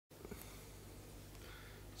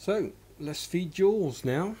So let's feed Jaws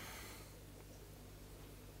now.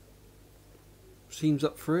 Seems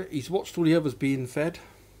up for it. He's watched all the others being fed,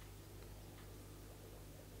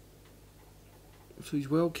 so he's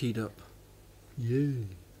well keyed up. Yay.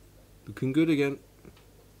 Looking good again.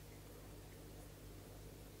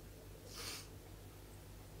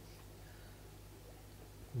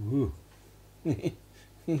 Ooh. I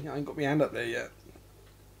ain't got my hand up there yet.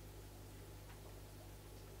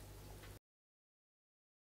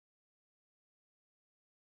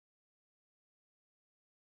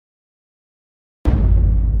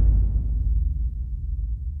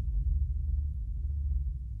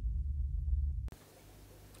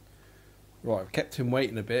 Right, I've kept him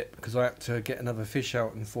waiting a bit because I had to get another fish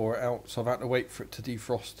out and thaw it out, so I've had to wait for it to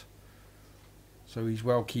defrost. So he's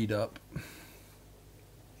well keyed up.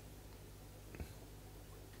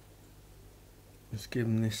 Let's give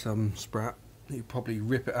him this sprat. He'll probably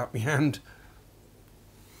rip it out my hand.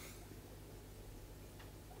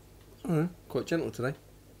 Oh, quite gentle today.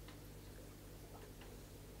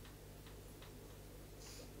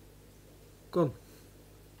 Gone.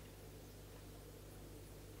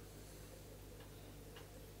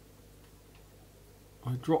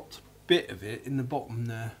 I dropped a bit of it in the bottom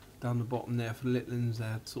there, down the bottom there for the littlings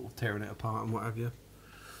there, sort of tearing it apart and what have you,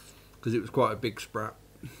 because it was quite a big sprat.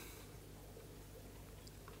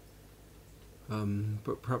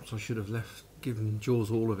 But perhaps I should have given Jaws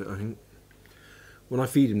all of it, I think. When I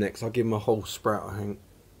feed him next, I'll give him a whole sprat, I think,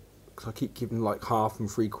 because I keep giving like half and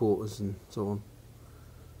 3/4 and so on.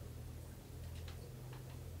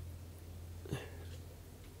 Here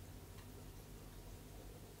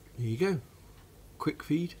you go. Quick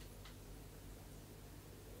feed.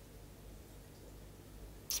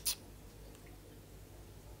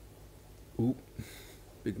 Ooh,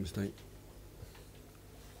 big mistake.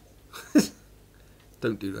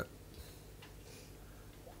 Don't do that.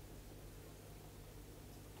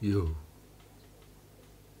 Yo.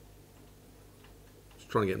 Just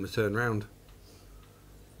trying to get him to turn round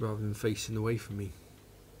rather than facing away from me.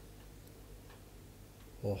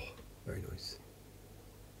 Oh, very nice.